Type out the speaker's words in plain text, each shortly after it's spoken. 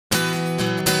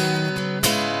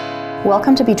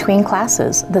Welcome to Between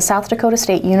Classes, the South Dakota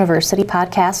State University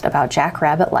podcast about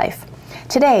jackrabbit life.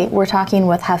 Today, we're talking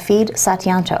with Hafidh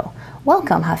Satyanto.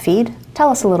 Welcome, Hafidh. Tell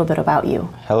us a little bit about you.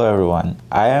 Hello, everyone.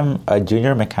 I am a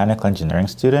junior mechanical engineering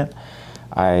student.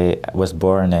 I was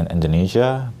born in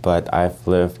Indonesia, but I've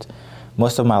lived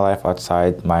most of my life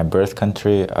outside my birth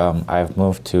country. I've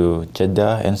moved to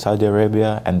Jeddah in Saudi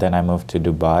Arabia, and then I moved to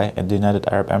Dubai in the United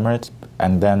Arab Emirates,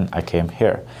 and then I came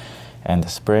here in the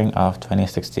spring of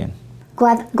 2016.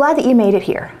 Glad that you made it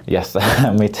here. Yes,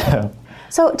 me too.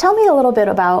 So tell me a little bit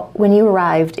about when you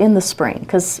arrived in the spring,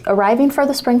 because arriving for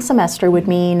the spring semester would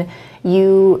mean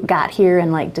you got here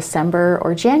in like December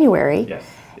or January. Yes.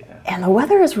 And the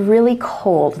weather is really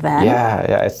cold then. Yeah,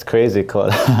 it's crazy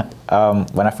cold.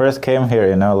 When I first came here,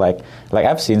 you know, like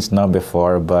I've seen snow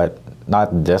before, but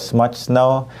not this much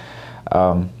snow.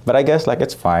 But I guess like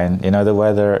it's fine. You know, the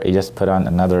weather, you just put on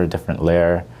another different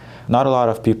layer. Not a lot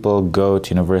of people go to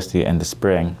university in the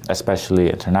spring, especially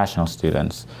international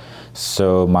students.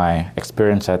 So my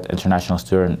experience at international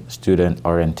student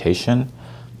orientation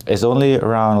is only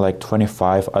around like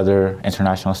 25 other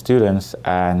international students,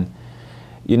 and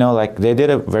you know, like they did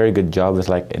a very good job with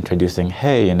like introducing,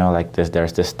 hey, you know, like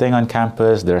there's this thing on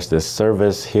campus, there's this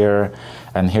service here,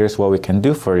 and here's what we can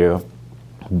do for you.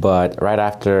 But right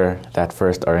after that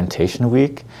first orientation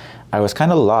week, I was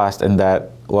kind of lost in that,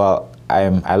 well,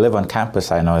 I live on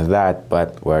campus, I know that,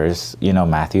 but where's, you know,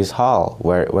 Matthews Hall?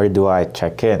 Where do I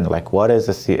check in? Like, what is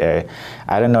a CA?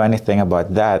 I don't know anything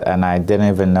about that, and I didn't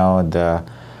even know the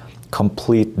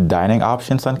complete dining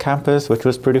options on campus, which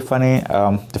was pretty funny.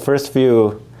 The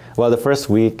first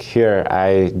week here,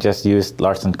 I just used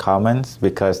Larson Commons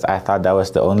because I thought that was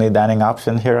the only dining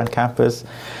option here on campus.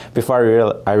 Before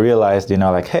I realized, you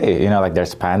know, like, hey, you know, like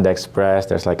there's Panda Express,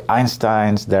 there's like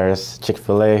Einstein's, there's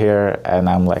Chick-fil-A here, and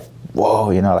I'm like,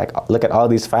 whoa, you know, like look at all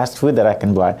these fast food that I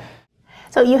can buy.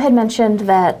 So you had mentioned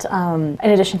that in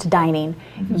addition to dining,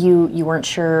 you weren't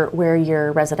sure where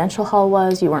your residential hall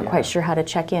was, you weren't quite sure how to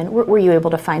check in. Were you able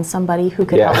to find somebody who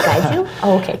could help guide you?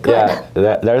 Oh, okay, good.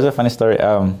 Yeah, there's a funny story.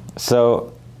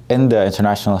 So in the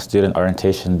international student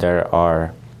orientation, there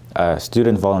are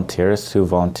student volunteers who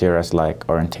volunteer as like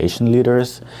orientation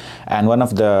leaders. And one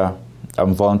of the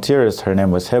volunteers, her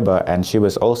name was Hiba, and she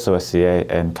was also a CA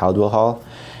in Caldwell Hall.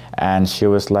 And she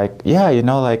was like, yeah, you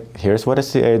know, like, here's what a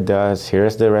CA does,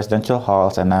 here's the residential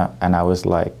halls. And I was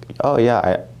like, oh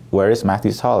yeah, where is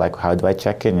Matthews Hall? Like, how do I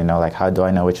check in? You know, like, how do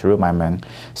I know which room I'm in?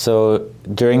 So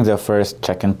during the first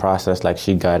check-in process, like,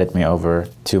 she guided me over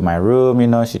to my room, you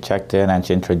know, she checked in and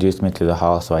she introduced me to the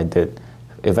hall. So I did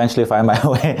eventually find my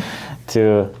way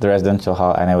to the residential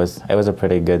hall. And it was a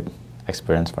pretty good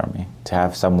experience for me to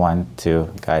have someone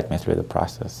to guide me through the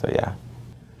process. So yeah.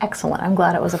 Excellent. I'm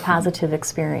glad it was a positive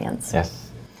experience.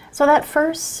 Yes. So that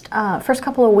first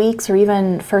couple of weeks or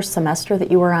even first semester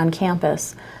that you were on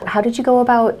campus, how did you go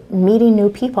about meeting new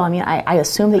people? I mean, I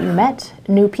assume that you met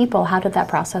new people. How did that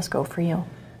process go for you?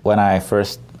 When I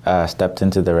first stepped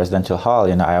into the residential hall,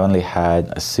 you know, I only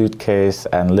had a suitcase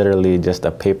and literally just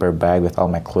a paper bag with all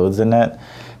my clothes in it.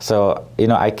 So, you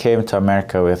know, I came to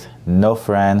America with no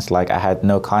friends, like I had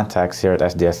no contacts here at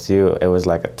SDSU. It was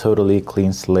like a totally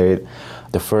clean slate.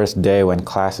 The first day when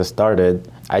classes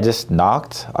started, I just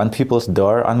knocked on people's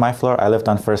door on my floor. I lived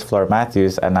on first floor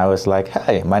Matthews, and I was like,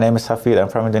 hey, my name is Hafidh, I'm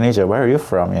from Indonesia, where are you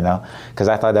from, you know? Because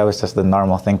I thought that was just the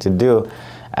normal thing to do.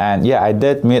 And yeah, I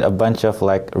did meet a bunch of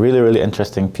like really, really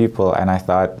interesting people, and I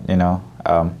thought, you know,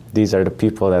 these are the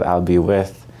people that I'll be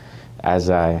with as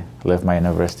I live my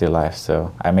university life.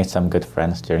 So I made some good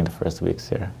friends during the first weeks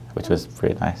here, which was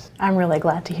pretty nice. I'm really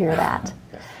glad to hear that.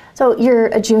 So you're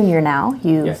a junior now.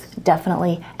 You've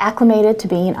definitely acclimated to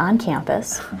being on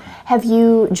campus. Have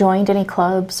you joined any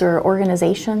clubs or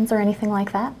organizations or anything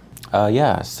like that?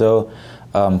 Yeah, so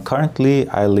currently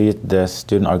I lead this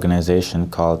student organization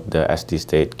called the SD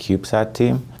State CubeSat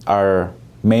team. Our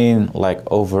main like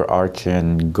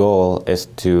overarching goal is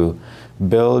to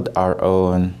build our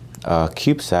own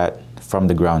CubeSat from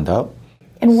the ground up.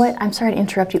 And I'm sorry to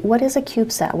interrupt you, what is a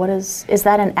CubeSat? Is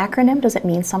that an acronym? Does it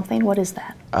mean something? What is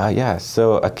that? Yeah,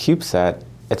 so a CubeSat,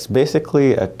 it's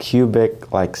basically a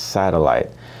cubic like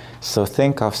satellite. So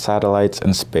think of satellites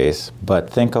in space, but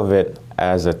think of it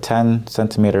as a 10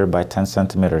 centimeter by 10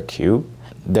 centimeter cube.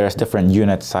 There's different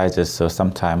unit sizes, so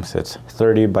sometimes it's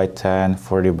 30 by 10,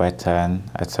 40 by 10,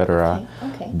 etc.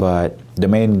 Okay. But the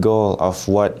main goal of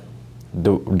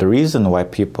the reason why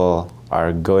people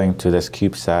are going to this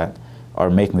CubeSat or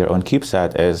making their own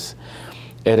CubeSat is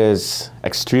it is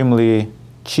extremely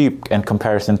cheap in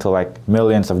comparison to like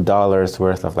millions of dollars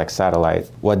worth of like satellite.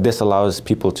 What this allows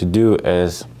people to do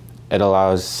is it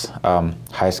allows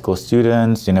high school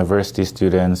students, university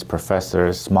students,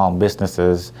 professors, small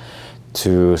businesses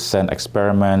to send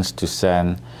experiments, to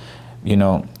send, you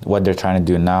know, what they're trying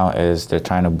to do now is they're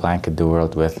trying to blanket the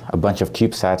world with a bunch of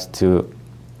CubeSats to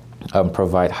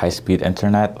provide high-speed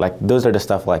internet. Like, those are the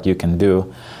stuff like you can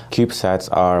do. CubeSats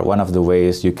are one of the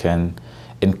ways you can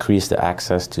increase the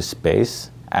access to space.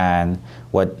 And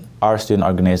what our student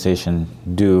organization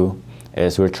do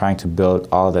is we're trying to build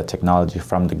all the technology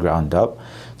from the ground up.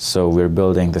 So we're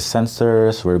building the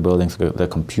sensors, we're building the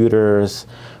computers,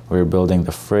 we're building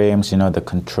the frames, you know, the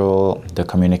control, the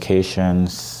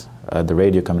communications, the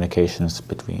radio communications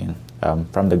between,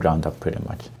 from the ground up pretty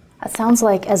much. It sounds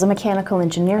like as a mechanical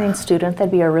engineering student,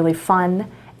 that'd be a really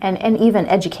fun and even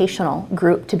educational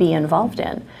group to be involved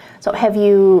in. So have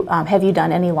you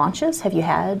done any launches? Have you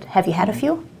had a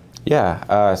few?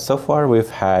 Yeah, so far we've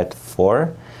had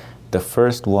 4. The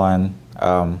first one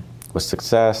was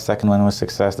success, second one was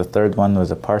success, the third one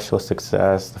was a partial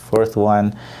success, the fourth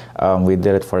one we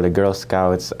did it for the Girl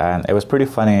Scouts, and it was pretty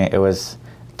funny. It was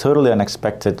totally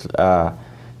unexpected.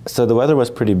 So the weather was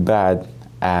pretty bad,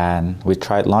 and we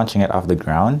tried launching it off the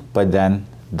ground, but then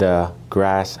the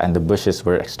grass and the bushes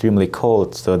were extremely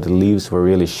cold, so the leaves were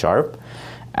really sharp.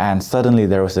 And suddenly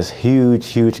there was this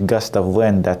huge gust of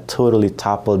wind that totally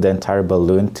toppled the entire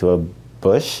balloon to a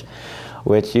bush,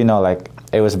 which, you know, like,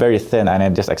 it was very thin and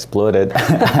it just exploded,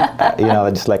 you know,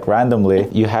 just like randomly.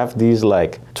 You have these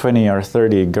like 20 or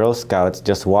 30 Girl Scouts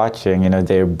just watching, you know,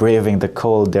 they're braving the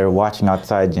cold, they're watching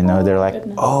outside, you know, they're like,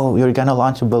 goodness. Oh, you're gonna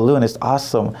launch a balloon, it's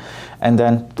awesome. And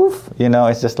then poof, you know,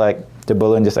 it's just like the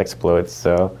balloon just explodes.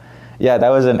 So yeah, that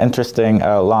was an interesting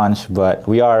launch, but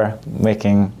we are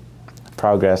making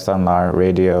progress on our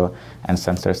radio and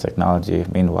sensors technology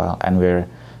meanwhile, and we're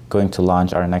going to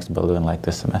launch our next balloon like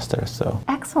this semester. So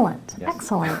excellent, yes.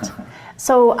 Excellent.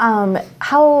 So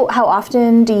how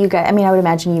often do you guys, I mean, I would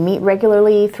imagine you meet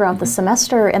regularly throughout the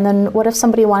semester, and then what if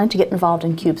somebody wanted to get involved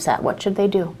in CubeSat? What should they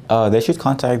do? They should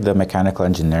contact the mechanical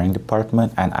engineering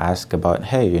department and ask about,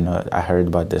 hey, you know, I heard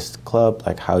about this club,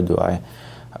 like, how do I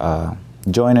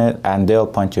join it? And they'll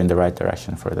point you in the right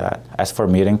direction for that. As for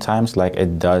meeting times, like,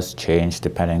 it does change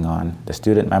depending on the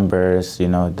student members, you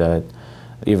know,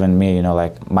 even me, you know,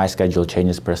 like, my schedule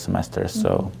changes per semester.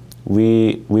 So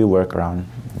we work around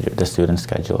the student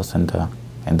schedules in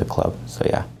the club. So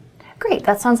yeah. Great.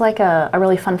 That sounds like a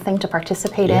really fun thing to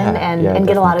participate in and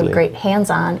get a lot of great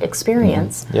hands-on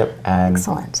experience. Yep. And,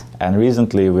 excellent. And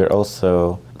recently we're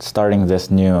also starting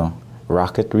this new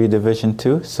rocketry division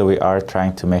too. So we are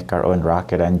trying to make our own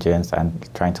rocket engines and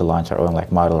trying to launch our own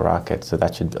like model rockets. So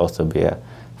that should also be a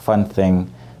fun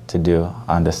thing to do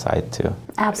on the side too.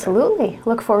 Absolutely.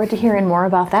 Look forward to hearing more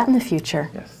about that in the future.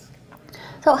 Yes.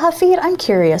 So Hafidh, I'm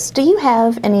curious, do you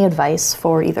have any advice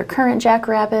for either current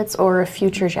jackrabbits or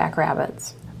future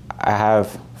jackrabbits? I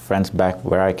have friends back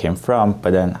where I came from,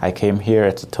 but then I came here,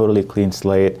 it's a totally clean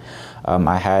slate.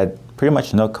 I had pretty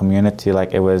much no community,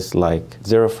 like, it was like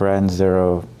 0 friends,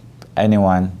 0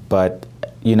 anyone, but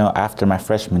you know, after my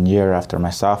freshman year, after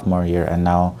my sophomore year, and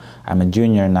now I'm a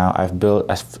junior now,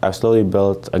 I've slowly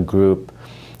built a group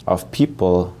of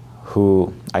people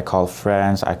who I call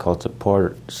friends, I call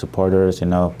supporters, you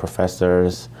know,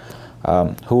 professors,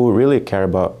 who really care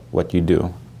about what you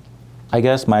do. I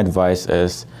guess my advice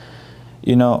is,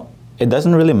 you know, it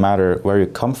doesn't really matter where you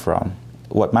come from.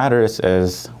 What matters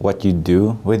is what you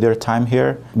do with your time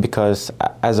here, because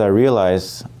as I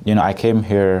realized, you know, I came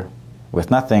here with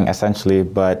nothing essentially,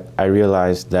 but I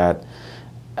realized that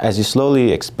as you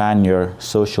slowly expand your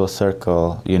social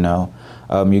circle, you know,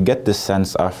 you get this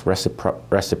sense of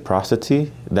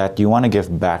reciprocity that you want to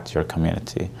give back to your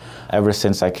community. Ever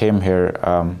since I came here,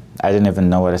 I didn't even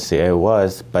know what a CA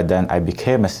was, but then I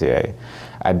became a CA.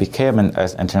 I became an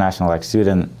international like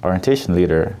student orientation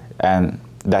leader, and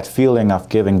that feeling of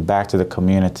giving back to the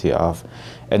community, of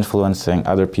influencing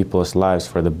other people's lives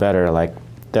for the better, like,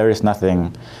 there is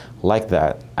nothing like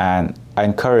that. And I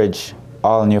encourage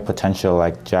all new potential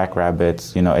like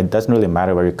jackrabbits, you know, it doesn't really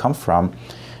matter where you come from.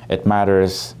 It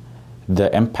matters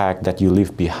the impact that you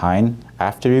leave behind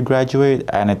after you graduate,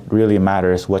 and it really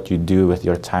matters what you do with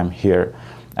your time here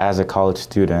as a college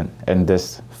student in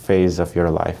this phase of your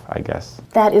life, I guess.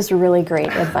 That is really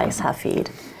great advice, Hafidh.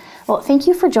 Well, thank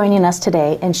you for joining us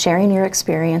today and sharing your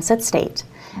experience at State.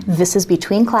 This is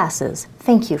Between Classes.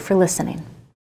 Thank you for listening.